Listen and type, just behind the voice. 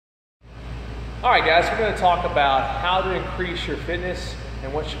All right, guys, we're going to talk about how to increase your fitness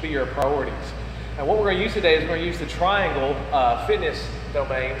and what should be your priorities. And what we're going to use today is we're going to use the triangle fitness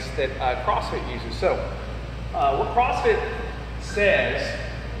domains that CrossFit uses. So what CrossFit says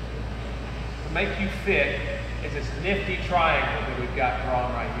to make you fit is this nifty triangle that we've got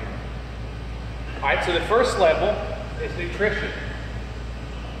drawn right here. All right, so the first level is nutrition.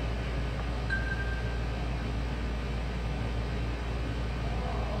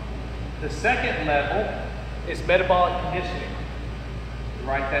 The second level is metabolic conditioning.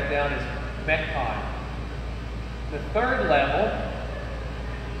 Write that down as Metcon. The third level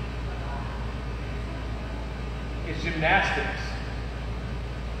is gymnastics.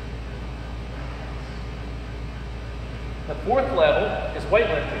 The fourth level is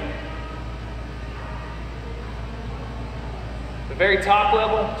weightlifting. The very top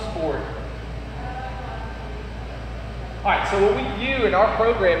level, sport. All right, so what we do in our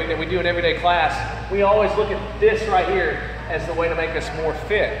programming that we do in everyday class, we always look at this right here as the way to make us more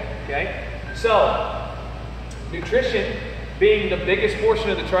fit, okay? So, nutrition being the biggest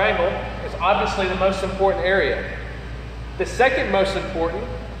portion of the triangle is obviously the most important area. The second most important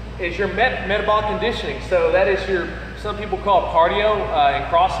is your metabolic conditioning. So that is your, some people call it cardio. In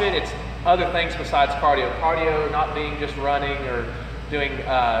CrossFit, it's other things besides cardio. Cardio not being just running or doing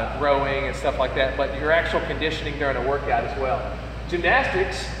rowing and stuff like that, but your actual conditioning during a workout as well.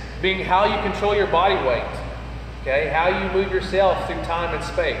 Gymnastics being how you control your body weight, okay? How you move yourself through time and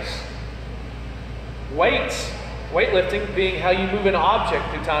space. Weightlifting being how you move an object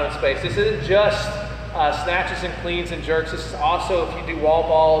through time and space. This isn't just snatches and cleans and jerks. This is also if you do wall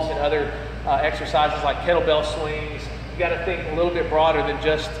balls and other exercises like kettlebell swings. You got to think a little bit broader than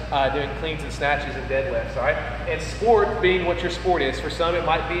just doing cleans and snatches and deadlifts, all right? And sport being what your sport is. For some, it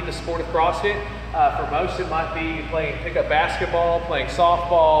might be the sport of CrossFit. For most, it might be playing pickup basketball, playing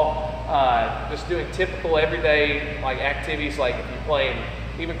softball, just doing typical everyday like activities, like if you're playing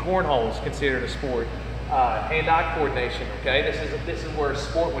even cornhole is considered a sport. Hand-eye coordination, okay? This is where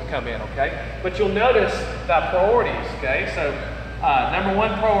sport would come in, okay? But you'll notice the priorities, okay? So number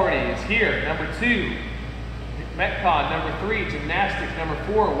one priority is here. Number two, Metcon. Number three, gymnastics. Number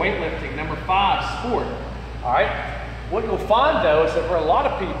four, weightlifting. Number five, sport. All right? What you'll find, though, is that for a lot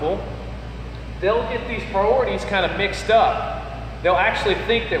of people, they'll get these priorities kind of mixed up. They'll actually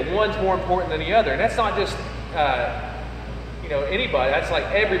think that one's more important than the other. And that's not just, you know, anybody. That's like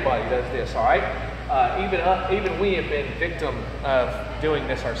everybody does this, all right? Even we have been victim of doing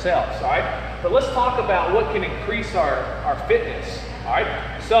this ourselves, all right? But let's talk about what can increase our fitness, all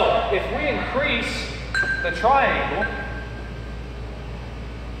right? So if we increase the triangle,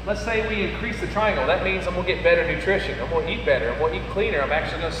 let's say we increase the triangle, that means I'm going to get better nutrition. I'm going to eat better. I'm going to eat cleaner. I'm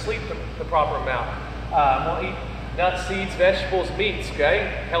actually going to sleep the proper amount. I'm going to eat nuts, seeds, vegetables, meats,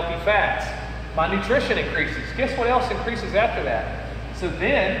 okay? Healthy fats. My nutrition increases. Guess what else increases after that? So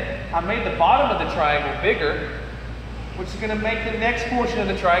then I made the bottom of the triangle bigger, which is going to make the next portion of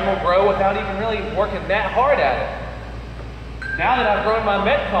the triangle grow without even really working that hard at it. Now that I've grown my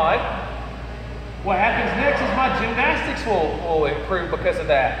Metcon, what happens next is my gymnastics will improve because of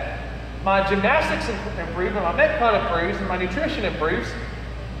that. My gymnastics improve, and my Metcon improves, and my nutrition improves.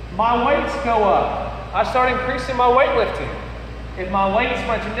 My weights go up. I start increasing my weightlifting. If my weights,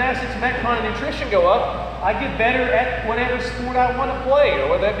 my gymnastics, Metcon, and nutrition go up, I get better at whatever sport I want to play, or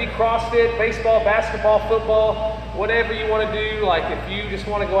whether that be CrossFit, baseball, basketball, football, whatever you want to do. Like if you just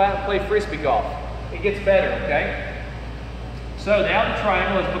want to go out and play frisbee golf, it gets better, okay? So now the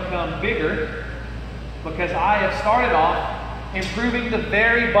triangle has become bigger, because I have started off improving the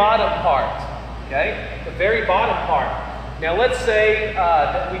very bottom part, okay? The very bottom part. Now let's say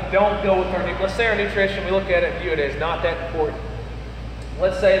that we don't go with let's say our nutrition, we look at it and view it as not that important.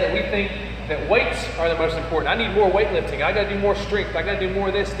 Let's say that we think that weights are the most important. I need more weightlifting. I gotta do more strength. I gotta do more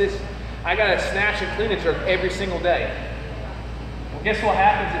of this. I gotta snatch and clean and jerk every single day. Well, guess what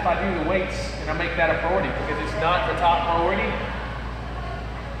happens if I do the weights and I make that a priority? Because it's not the top priority,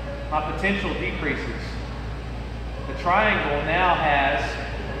 my potential decreases. The triangle now has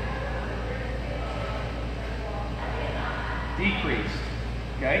decreased,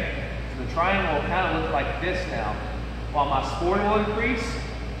 okay? So the triangle will kind of look like this now. While my sport will increase,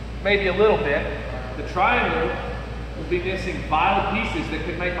 maybe a little bit, the triangle will be missing vital pieces that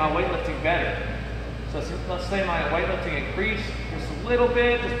could make my weightlifting better. So let's say my weightlifting increased just a little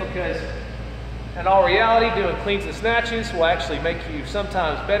bit, just because in all reality, doing cleans and snatches will actually make you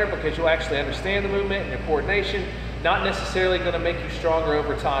sometimes better because you'll actually understand the movement and your coordination. Not necessarily going to make you stronger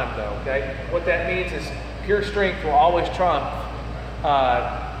over time though, okay? What that means is pure strength will always trump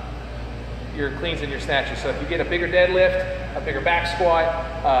your cleans and your snatches. So if you get a bigger deadlift, a bigger back squat,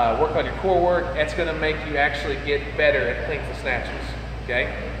 work on your core work. That's gonna make you actually get better at cleans and snatches,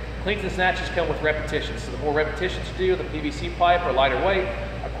 okay? Cleans and snatches come with repetitions. So the more repetitions you do with a PVC pipe or lighter weight,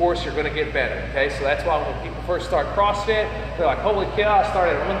 of course you're gonna get better, okay? So that's why when people first start CrossFit, they're like, holy cow, I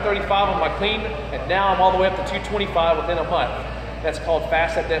started at 135 on my clean, and now I'm all the way up to 225 within a month. That's called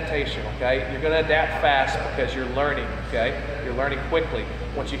fast adaptation, okay? You're gonna adapt fast because you're learning, okay? You're learning quickly.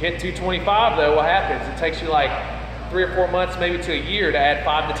 Once you hit 225 though, what happens? It takes you like 3 or 4 months, maybe to a year to add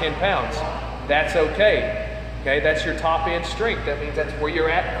 5 to 10 pounds. That's okay, okay? That's your top end strength. That means that's where you're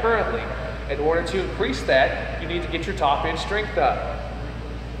at currently. In order to increase that, you need to get your top end strength up.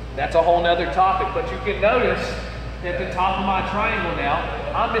 That's a whole nother topic, but you can notice at the top of my triangle now,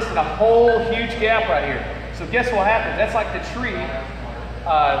 I'm missing a whole huge gap right here. So guess what happens? That's like the tree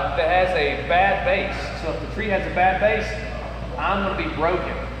that has a bad base. So if the tree has a bad base, I'm gonna be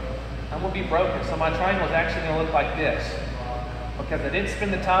broken. I'm gonna be broken. So my triangle is actually gonna look like this because I didn't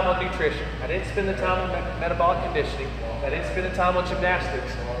spend the time on nutrition. I didn't spend the time on metabolic conditioning. I didn't spend the time on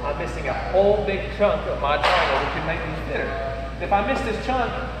gymnastics. I'm missing a whole big chunk of my triangle that can make me fitter. If I miss this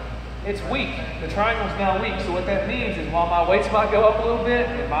chunk, it's weak. The triangle is now weak. So what that means is while my weights might go up a little bit,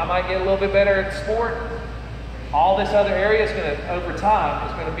 and I might get a little bit better at the sport, all this other area is going to, over time,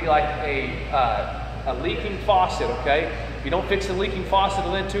 is going to be like a leaking faucet, okay? If you don't fix the leaking faucet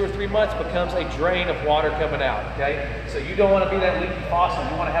within 2 or 3 months, it becomes a drain of water coming out, okay? So you don't want to be that leaky faucet.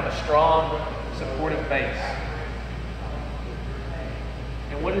 You want to have a strong, supportive base.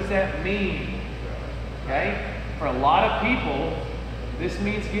 And what does that mean, okay? For a lot of people, this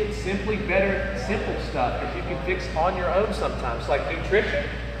means get simply better at simple stuff that you can fix on your own sometimes, like nutrition.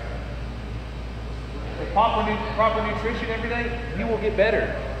 With proper nutrition every day, you will get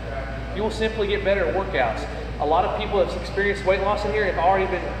better. You will simply get better at workouts. A lot of people have experienced weight loss in here have already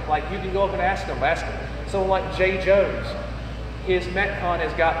been, like, you can go up and ask them. Someone like Jay Jones, his Metcon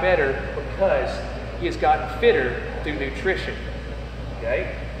has got better because he has gotten fitter through nutrition,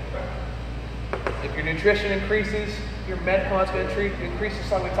 okay? If your nutrition increases, your Metcon is going to increase,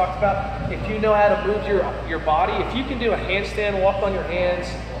 just like we talked about. If you know how to move your body, if you can do a handstand, walk on your hands,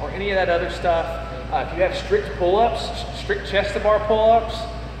 or any of that other stuff, if you have strict pull-ups, strict chest-to-bar pull-ups,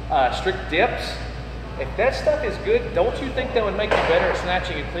 strict dips, if that stuff is good, don't you think that would make you better at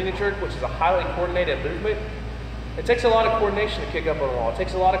snatching and clean and jerk, which is a highly coordinated movement? It takes a lot of coordination to kick up on a wall. It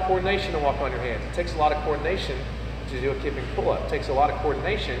takes a lot of coordination to walk on your hands. It takes a lot of coordination to do a kipping pull-up. It takes a lot of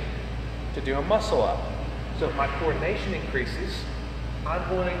coordination to do a muscle-up. So if my coordination increases, I'm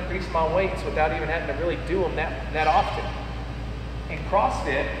going to increase my weights without even having to really do them that often. In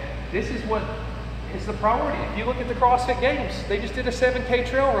CrossFit, this is what is the priority. If you look at the CrossFit Games, they just did a 7K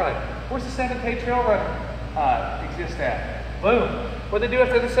trail run. Where's the 7K trail run exist at? Boom. What do they do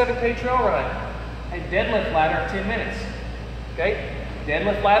after the 7K trail run? A deadlift ladder 10 minutes. Okay?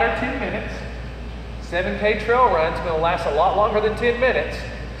 Deadlift ladder 10 minutes. 7K trail run is going to last a lot longer than 10 minutes.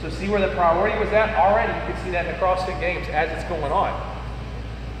 So see where the priority was at? Already you can see that in the CrossFit Games as it's going on.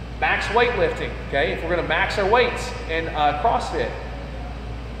 Max weightlifting, okay? If we're gonna max our weights in CrossFit,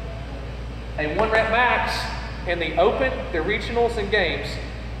 a 1 rep max in the open, the regionals and games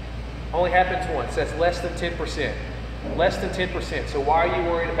only happens once. That's less than 10%. Less than 10%. So why are you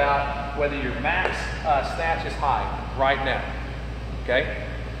worried about whether your max snatch is high right now, okay?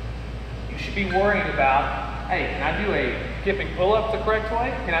 You should be worried about, hey, can I do a kipping pull-up the correct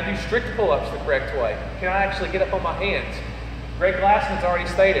way? Can I do strict pull-ups the correct way? Can I actually get up on my hands? Greg Glassman's already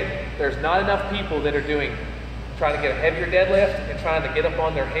stated, there's not enough people that are trying to get a heavier deadlift and trying to get up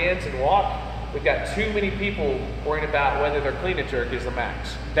on their hands and walk. We've got too many people worrying about whether their clean and jerk is the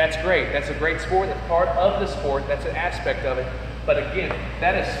max. That's great. That's a great sport. That's part of the sport. That's an aspect of it. But again,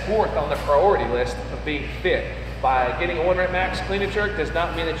 that is fourth on the priority list of being fit. By getting a 1 rep max clean and jerk does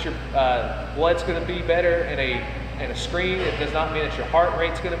not mean that your blood's going to be better in a screen. It does not mean that your heart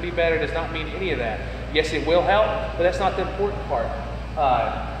rate's going to be better. It does not mean any of that. Yes, it will help, but that's not the important part.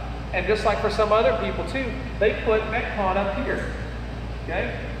 And just like for some other people too, they put Metcon up here.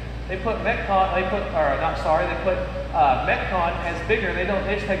 Okay? They put Metcon as bigger, and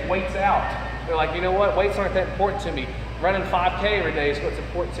they just take weights out. They're like, you know what, weights aren't that important to me. Running 5K every day is what's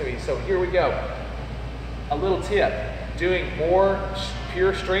important to me. So here we go. A little tip, doing more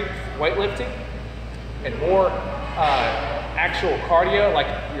pure strength weightlifting and more actual cardio, like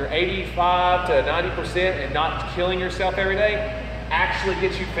your 85 to 90% and not killing yourself every day, actually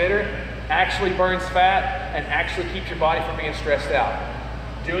gets you fitter, actually burns fat, and actually keeps your body from being stressed out.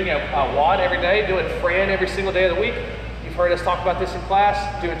 Doing a WOD every day, doing Fran every single day of the week, you've heard us talk about this in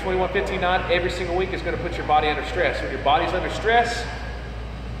class, doing 21-15-9 every single week is going to put your body under stress. When your body's under stress,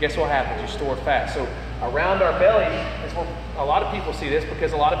 guess what happens? You store fat. So Around our belly is where a lot of people see this,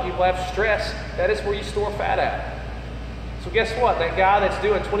 because a lot of people have stress. That is where you store fat at. So guess what? That guy that's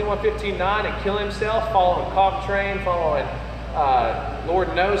doing 21-15-9 and killing himself, following Cog Train, following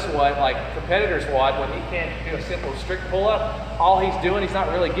Lord knows what, like competitors WOD, when he can't do a simple strict pull-up, all he's doing, he's not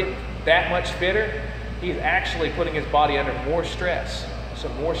really getting that much fitter. He's actually putting his body under more stress. So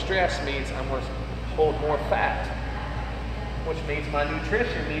more stress means I'm going to hold more fat, which means my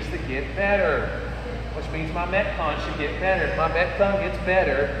nutrition needs to get better, which means my Metcon should get better. If my Metcon gets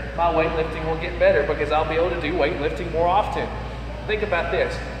better, my weightlifting will get better, because I'll be able to do weightlifting more often. Think about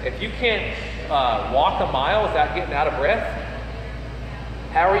this. If you can't walk a mile without getting out of breath,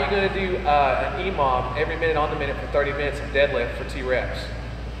 how are you going to do an EMOM every minute on the minute for 30 minutes of deadlift for 2 reps?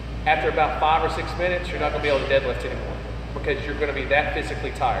 After about 5 or 6 minutes, you're not going to be able to deadlift anymore, because you're going to be that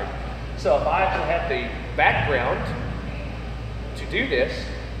physically tired. So if I actually have the background to do this,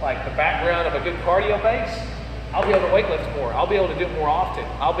 like the background of a good cardio base, I'll be able to weightlift more. I'll be able to do it more often.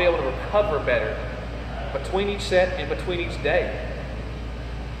 I'll be able to recover better between each set and between each day.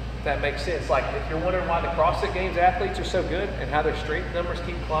 If that makes sense. Like if you're wondering why the CrossFit Games athletes are so good and how their strength numbers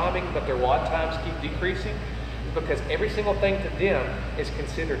keep climbing but their WOD times keep decreasing, it's because every single thing to them is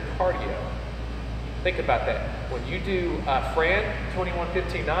considered cardio. Think about that. When you do Fran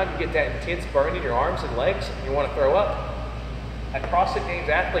 21-15-9, you get that intense burn in your arms and legs and you want to throw up. At CrossFit Games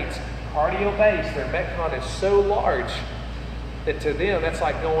athletes, cardio base, their Metcon is so large that to them, that's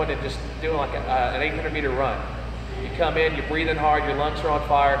like going and just doing like an 800-meter run. You come in, you're breathing hard, your lungs are on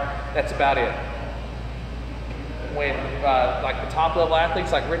fire, that's about it. When like the top level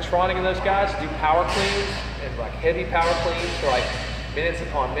athletes like Rich Froning and those guys do power cleans and like heavy power cleans for like minutes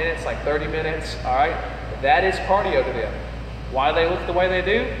upon minutes, like 30 minutes, all right? That is cardio to them. Why they look the way they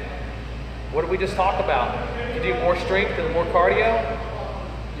do? What did we just talk about? If you do more strength and more cardio,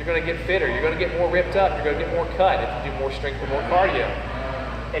 you're going to get fitter. You're going to get more ripped up. You're going to get more cut if you do more strength and more cardio.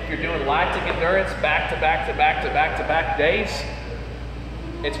 If you're doing lactic endurance back to back to back to back to back days,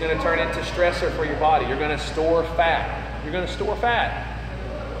 it's going to turn into stressor for your body. You're going to store fat. You're going to store fat.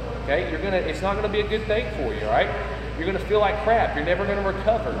 Okay? It's not going to be a good thing for you, all right? You're going to feel like crap. You're never going to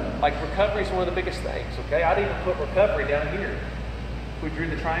recover. Like recovery is one of the biggest things, okay? I'd even put recovery down here. If we drew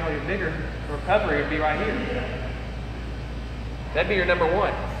the triangle even bigger, recovery would be right here. That'd be your number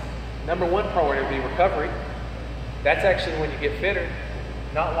one. Number one priority would be recovery. That's actually when you get fitter.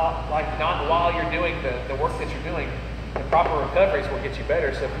 Not while you're doing the work that you're doing. The proper recovery is what gets you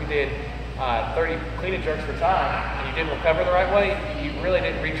better. So if you did 30 clean and jerks per time and you didn't recover the right way, you really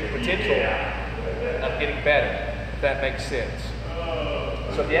didn't reach your potential of getting better, if that makes sense.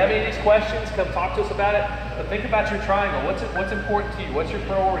 So if you have any of these questions, come talk to us about it. But think about your triangle. What's important to you? What's your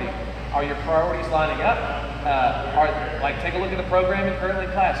priority? Are your priorities lining up? Take a look at the programming currently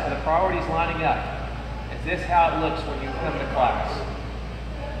in class. Are the priorities lining up? Is this how it looks when you come to class?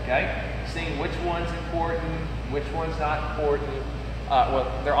 Okay? Seeing which one's important, which one's not important.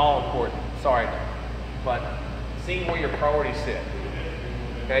 Well, they're all important, sorry. But seeing where your priorities sit.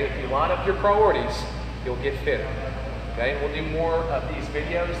 Okay? If you line up your priorities, you'll get fitter. Okay? We'll do more of these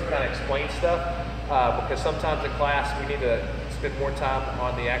videos to kind of explain stuff because sometimes in class we need to spend more time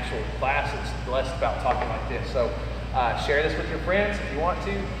on the actual class and less about talking like this. So share this with your friends if you want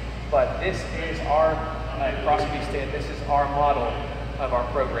to, but this is our CrossFit stand. This is our model of our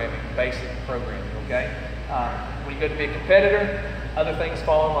programming, basic programming, okay? When you go to be a competitor, other things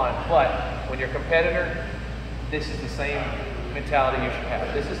fall in line, but when you're a competitor, this is the same mentality you should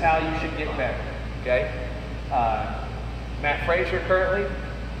have. This is how you should get better, okay? Matt Frazier currently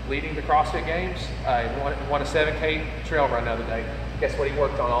leading the CrossFit Games. He won a 7K trail run the other day. Guess what he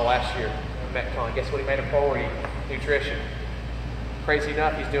worked on all last year? Metcon. Guess what he made a priority? Nutrition. Crazy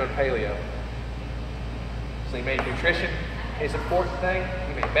enough, he's doing paleo. So he made nutrition his important thing.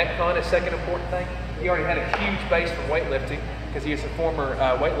 He made Metcon his second important thing. He already had a huge base from weightlifting because he was a former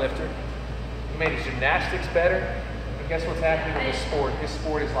weightlifter. He made his gymnastics better. And guess what's happening with his sport? His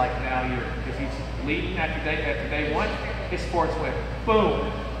sport is like now here because he's leading after day one. His sports went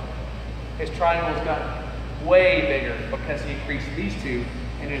boom. His triangle's got way bigger because he increased these two,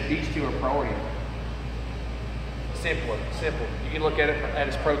 and then these two are priority. Simple. You can look at it at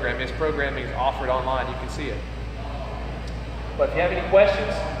his program. His programming is offered online. You can see it. But if you have any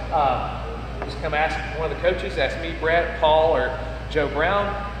questions, just come ask one of the coaches. Ask me, Brett, Paul, or Joe Brown,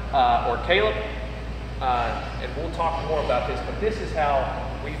 or Caleb, and we'll talk more about this. But this is how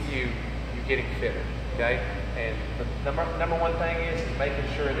we view you getting fitter, okay? And the number one thing is making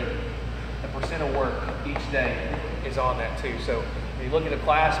sure that the percent of work each day is on that too. So when you look at a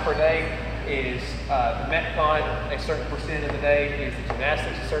class per day, is the Metcon a certain percent of the day, is the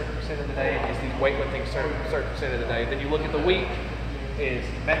gymnastics a certain percent of the day, is the weightlifting a certain percent of the day. Then you look at the week, is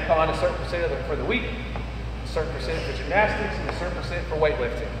Metcon a certain percent for the week, a certain percent for gymnastics, and a certain percent for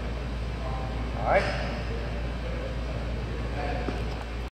weightlifting. All right.